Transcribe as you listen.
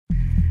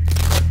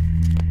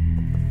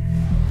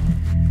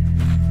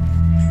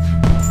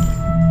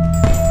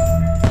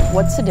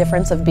What's the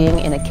difference of being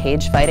in a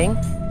cage fighting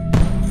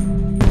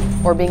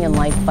or being in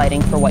life fighting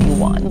for what you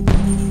want?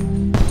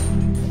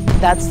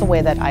 That's the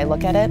way that I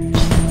look at it.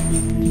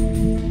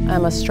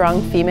 I'm a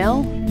strong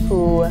female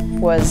who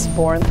was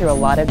born through a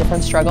lot of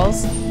different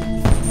struggles.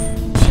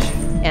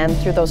 And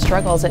through those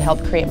struggles, it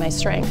helped create my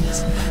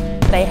strengths.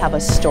 I have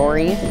a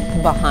story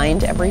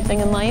behind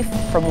everything in life,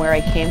 from where I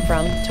came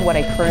from to what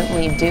I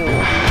currently do.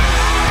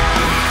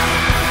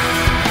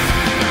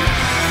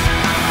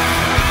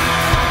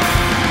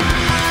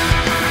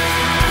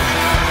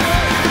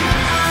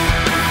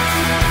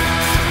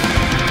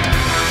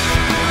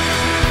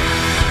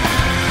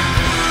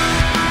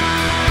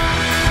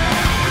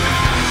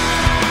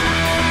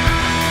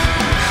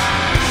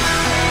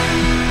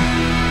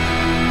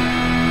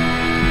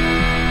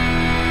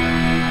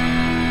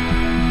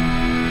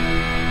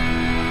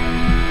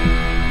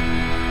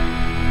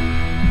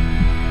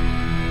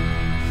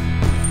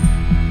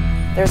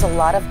 There's a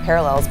lot of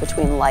parallels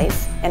between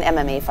life and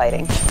MMA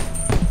fighting.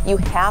 You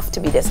have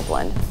to be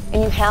disciplined,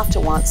 and you have to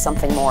want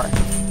something more.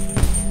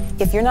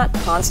 If you're not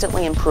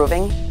constantly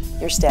improving,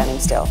 you're standing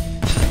still.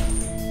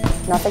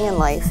 Nothing in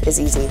life is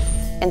easy,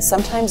 and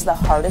sometimes the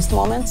hardest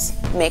moments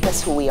make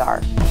us who we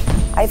are.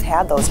 I've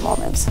had those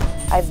moments.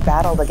 I've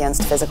battled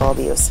against physical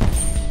abuse.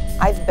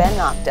 I've been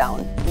knocked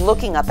down,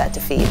 looking up at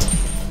defeat,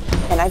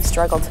 and I've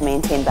struggled to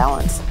maintain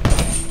balance.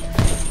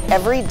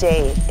 Every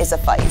day is a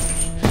fight.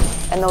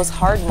 And those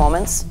hard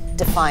moments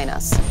define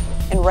us.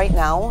 And right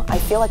now, I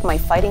feel like my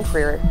fighting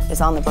career is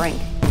on the brink.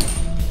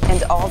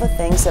 And all the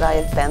things that I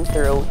have been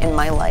through in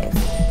my life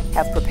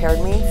have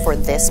prepared me for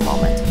this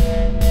moment.